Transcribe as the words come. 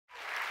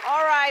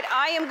right,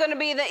 I am going to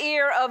be the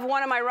ear of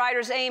one of my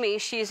writers, Amy.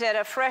 She's at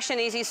a Fresh and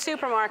Easy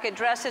supermarket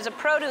dressed as a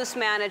produce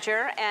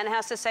manager and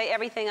has to say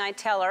everything I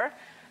tell her.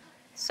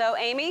 So,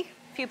 Amy,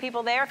 a few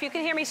people there. If you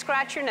can hear me,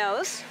 scratch your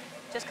nose.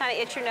 Just kind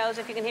of itch your nose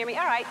if you can hear me.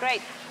 All right,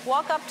 great.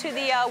 Walk up to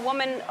the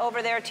woman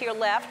over there to your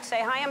left.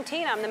 Say, hi, I'm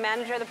Tina. I'm the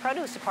manager of the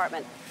produce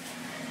department.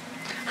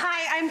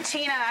 Hi, I'm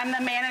Tina. I'm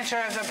the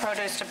manager of the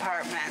produce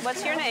department.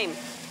 What's your name?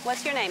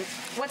 What's your name?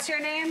 What's your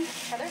name?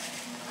 Heather.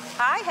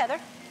 Hi, Heather.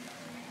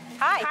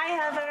 Hi. Hi,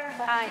 Heather.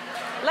 Hi.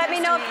 Let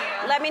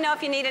me know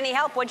if you need any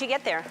help. What'd you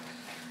get there?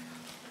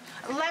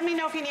 Let me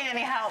know if you need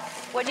any help.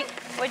 What'd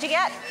you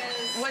get?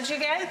 What'd you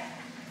get?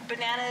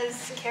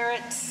 Bananas,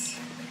 carrots,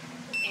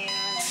 and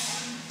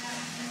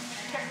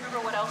I can't remember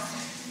what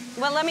else.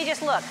 Well, let me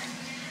just look.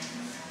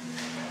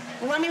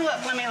 Let me look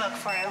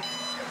for you.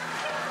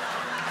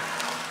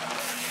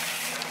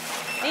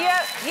 Do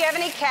you have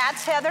any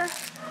cats, Heather?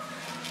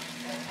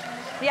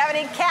 Do you have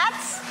any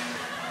cats?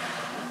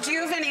 Do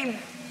you have any...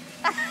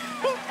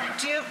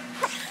 Do you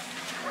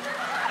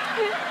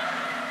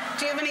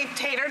have any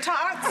tater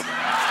tots?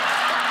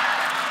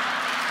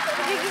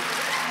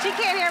 She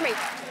can't hear me.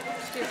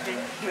 Excuse me.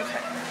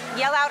 Okay.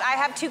 Yell out, I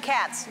have 2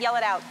 cats. Yell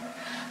it out.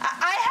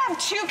 I have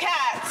 2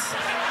 cats.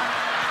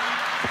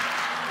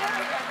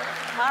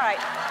 All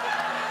right.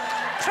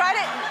 Try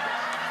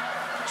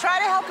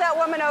to help that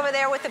woman over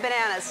there with the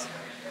bananas.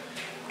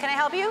 Can I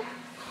help you?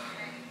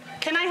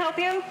 Can I help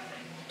you?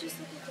 Just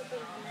looking for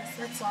bananas,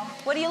 that's all.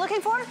 What are you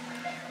looking for?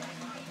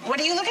 What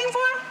are you looking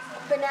for?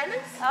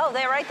 Bananas? Oh,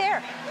 they're right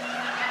there.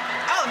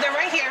 Oh, they're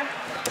right here.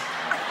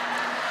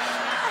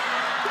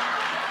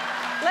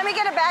 Let me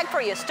get a bag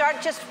for you.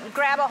 Just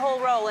grab a whole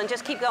roll and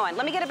just keep going.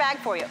 Let me get a bag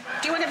for you.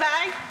 Do you want a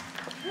bag?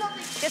 No.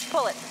 Just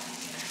pull it.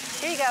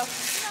 Here you go.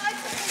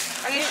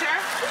 Are you sure?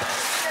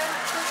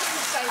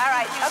 All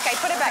right. Okay,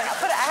 put it back.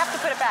 I have to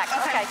put it back.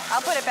 Okay,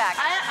 I'll put it back.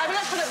 I'm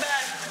gonna put it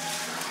back.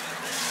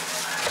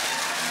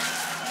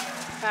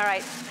 All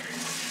right.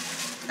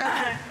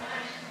 Okay.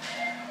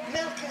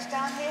 Milk is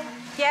down here?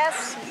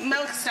 Yes.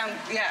 Milk's down,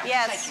 yeah.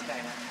 Yes. Thank you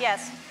very much.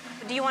 Yes.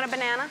 Do you want a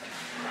banana?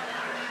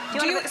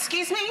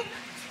 Excuse me?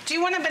 Do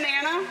you want a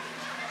banana?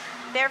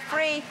 They're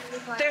free.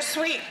 They're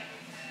sweet.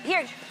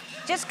 Here,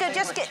 just grab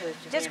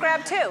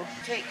 2.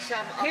 Take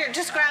some. Here,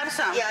 just grab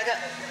some. Yeah,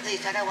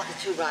 I don't want the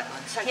 2 right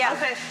ones. Thank Yeah. you.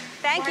 Okay.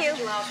 Thank Why you. did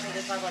you ask me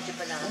if I wanted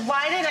banana?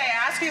 Why did I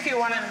ask you if you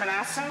wanted a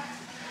banana?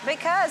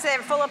 Because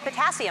they're full of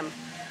potassium.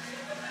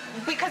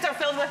 Because they're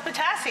filled with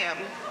potassium.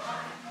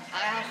 I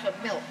asked for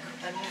milk,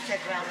 and you said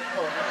round the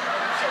corner, and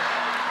you said,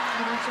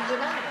 you want some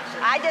bananas?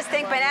 And I just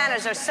think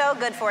bananas are so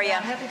good for you.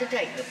 I'm happy to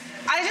take them.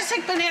 I just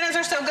think bananas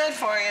are so good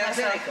for you.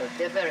 They're very good.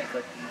 They're very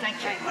good.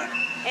 Thank you.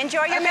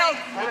 Enjoy your Okay. milk.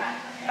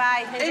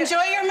 Bye.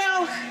 Enjoy your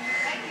milk.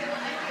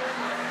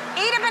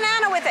 Eat a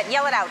banana with it.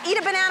 Yell it out. Eat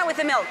a banana with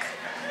the milk.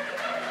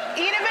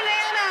 Eat a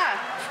banana.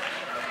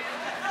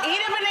 Eat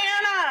a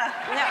banana.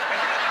 No.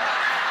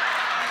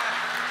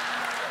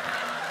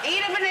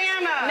 Eat a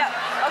banana. No.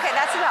 Okay,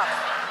 that's enough.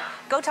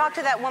 Go talk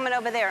to that woman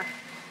over there.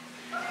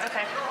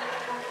 Okay.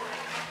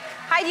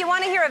 Hi, do you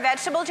want to hear a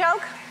vegetable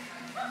joke?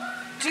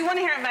 Do you want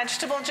to hear a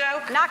vegetable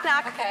joke? Knock,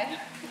 knock. Okay.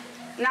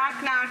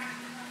 Knock, knock.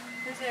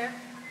 Who's there?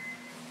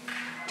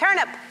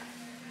 Turnip.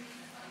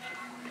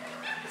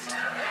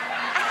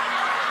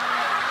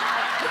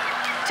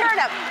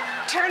 Turnip.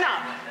 Turn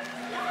up.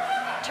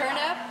 Turn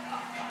up?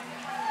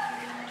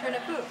 Turn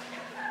up who?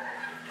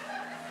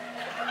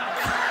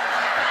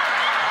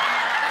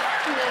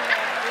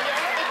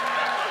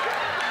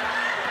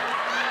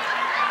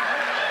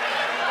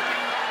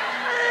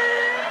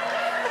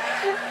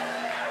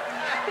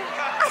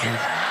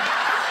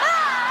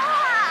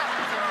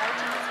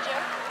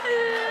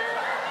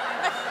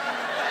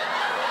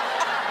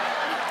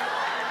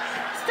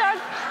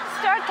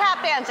 Start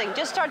tap dancing.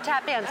 Just start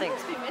tap dancing. I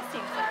must be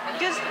missing something.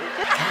 Just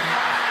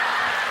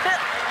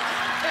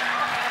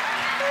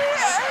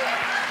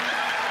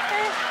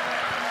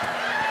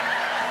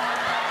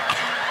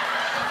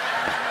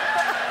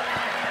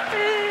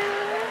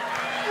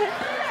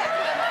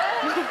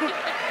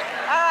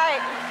All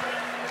right.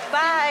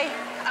 Bye.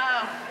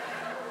 Oh.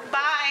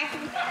 Bye.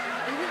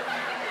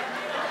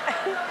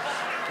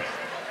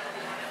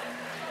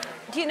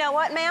 Do you know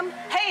what, ma'am?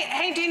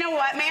 Hey, do you know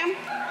what, ma'am?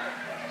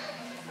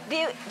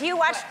 Do you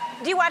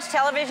watch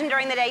television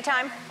during the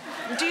daytime?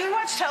 Do you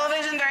watch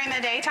television during the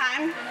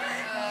daytime?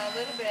 A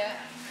little bit.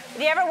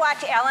 Do you ever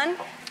watch Ellen?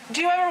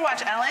 Do you ever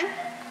watch Ellen?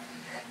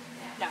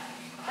 No.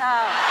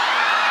 Oh.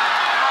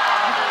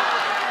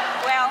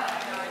 Well. No,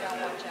 I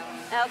don't watch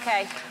Ellen.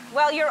 Okay.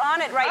 Well, you're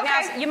on it right now.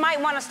 Okay. So you might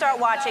want to start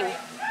watching.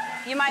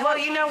 You might. Well,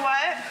 you know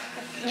what?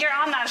 You're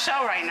on that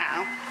show right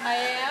now. I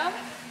am?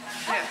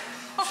 Yeah.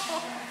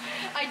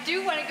 I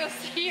do want to go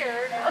see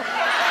her.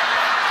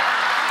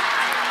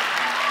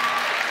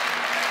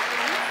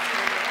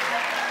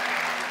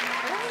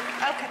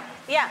 Okay.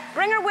 Yeah.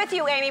 Bring her with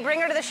you, Amy.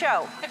 Bring her to the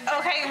show.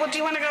 Okay, well, do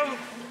you want to go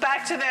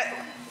back to the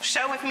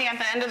show with me at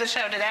the end of the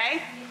show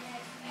today?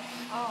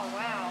 Oh,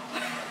 wow.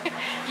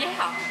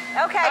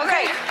 Yeah. Okay,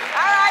 great.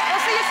 All right.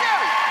 We'll see you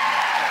soon.